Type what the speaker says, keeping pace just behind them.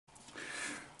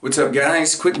What's up,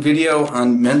 guys? Quick video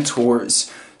on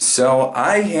mentors. So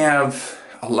I have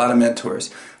a lot of mentors.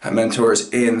 I have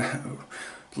mentors in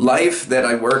life that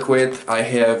I work with. I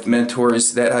have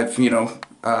mentors that I've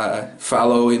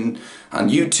follow on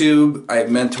YouTube. I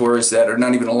have mentors that are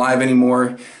not even alive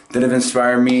anymore that have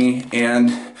inspired me,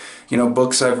 and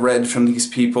books I've read from these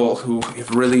people who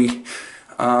have really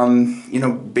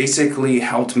basically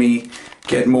helped me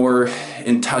get more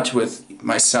in touch with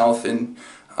myself, and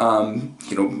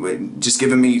just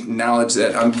giving me knowledge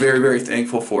that I'm very, very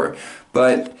thankful for.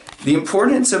 But the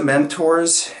importance of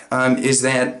mentors is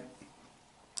that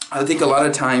I think a lot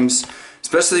of times,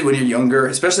 especially when you're younger,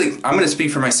 I'm going to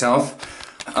speak for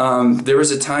myself, there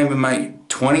was a time in my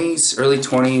 20s, early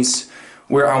 20s,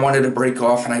 where I wanted to break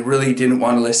off, and I really didn't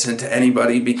want to listen to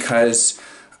anybody because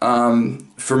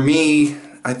for me,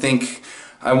 I think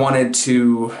I wanted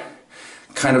to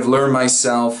kind of learn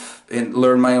myself and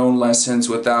learn my own lessons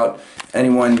without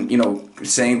anyone,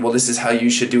 saying, well, this is how you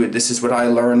should do it, this is what I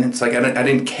learned. It's like I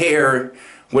didn't care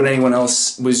what anyone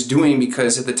else was doing,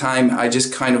 because at the time I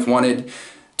just kind of wanted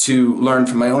to learn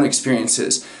from my own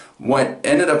experiences. What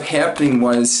ended up happening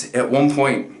was, at one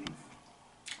point,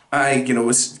 I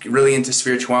was really into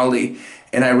spirituality,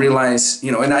 and I realized,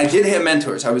 and I did have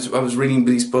mentors. I was reading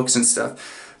these books and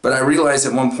stuff, but I realized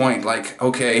at one point, like,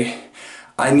 okay,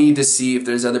 I need to see if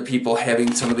there's other people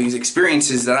having some of these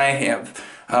experiences that I have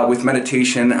with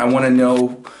meditation. I want to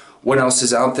know what else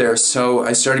is out there. So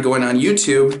I started going on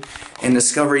YouTube and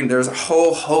discovering there's a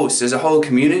whole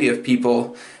community of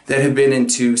people that have been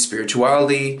into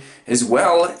spirituality as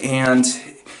well, and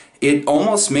it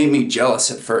almost made me jealous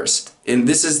at first. And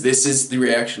this is the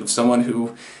reaction of someone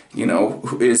who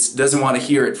doesn't want to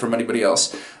hear it from anybody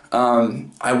else.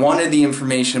 I wanted the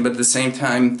information, but at the same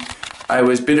time, I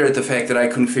was bitter at the fact that I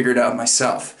couldn't figure it out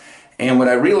myself. And what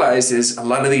I realized is a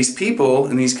lot of these people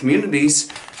in these communities,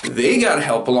 they got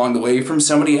help along the way from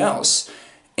somebody else.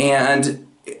 And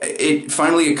it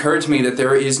finally occurred to me that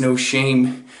there is no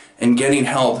shame in getting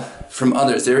help from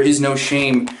others. There is no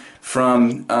shame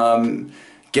from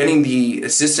getting the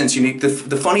assistance you need. The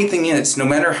funny thing is, no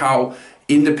matter how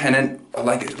independent,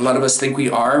 like a lot of us think we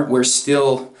are, we're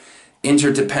still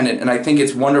interdependent. And I think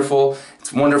it's wonderful.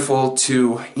 It's wonderful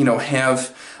to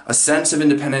have a sense of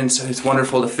independence. It's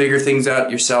wonderful to figure things out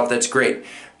yourself. That's great.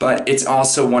 But it's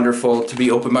also wonderful to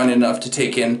be open-minded enough to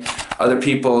take in other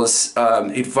people's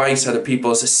advice, other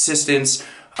people's assistance,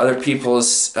 other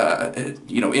people's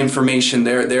information,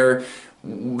 their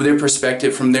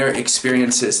perspective from their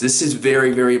experiences. This is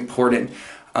very, very important.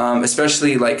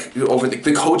 Especially like over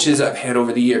the coaches I've had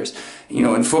over the years,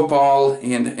 in football,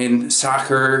 in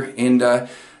soccer, and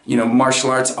martial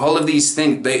arts, all of these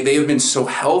things, they have been so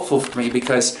helpful for me,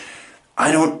 because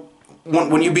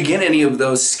when you begin any of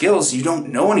those skills, you don't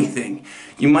know anything.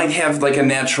 You might have like a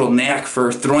natural knack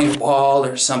for throwing a ball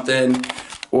or something,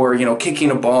 or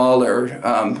kicking a ball,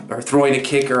 or throwing a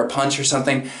kick or a punch or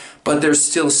something, but there's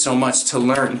still so much to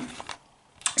learn.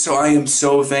 So I am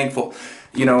so thankful.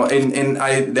 At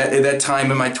that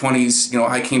time in my 20s,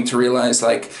 I came to realize,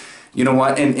 like, you know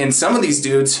what, and some of these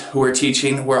dudes who are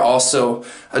teaching were also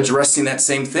addressing that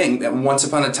same thing, that once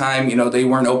upon a time, they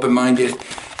weren't open-minded,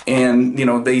 and,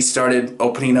 they started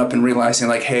opening up and realizing,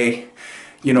 like, hey,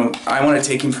 I want to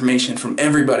take information from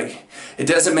everybody. It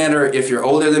doesn't matter if you're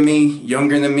older than me,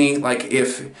 younger than me. Like,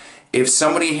 if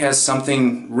somebody has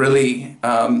something really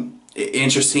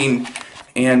interesting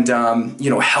and,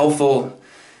 helpful,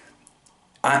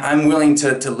 I'm willing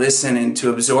to listen and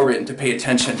to absorb it and to pay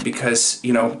attention, because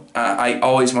I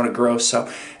always want to grow. So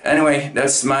anyway,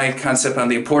 that's my concept on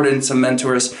the importance of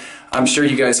mentors. I'm sure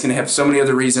you guys can have so many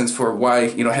other reasons for why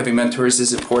having mentors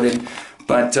is important,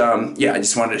 but yeah, I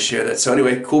just wanted to share that. So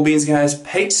anyway, cool beans, guys.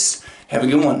 Peace. Have a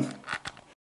good one.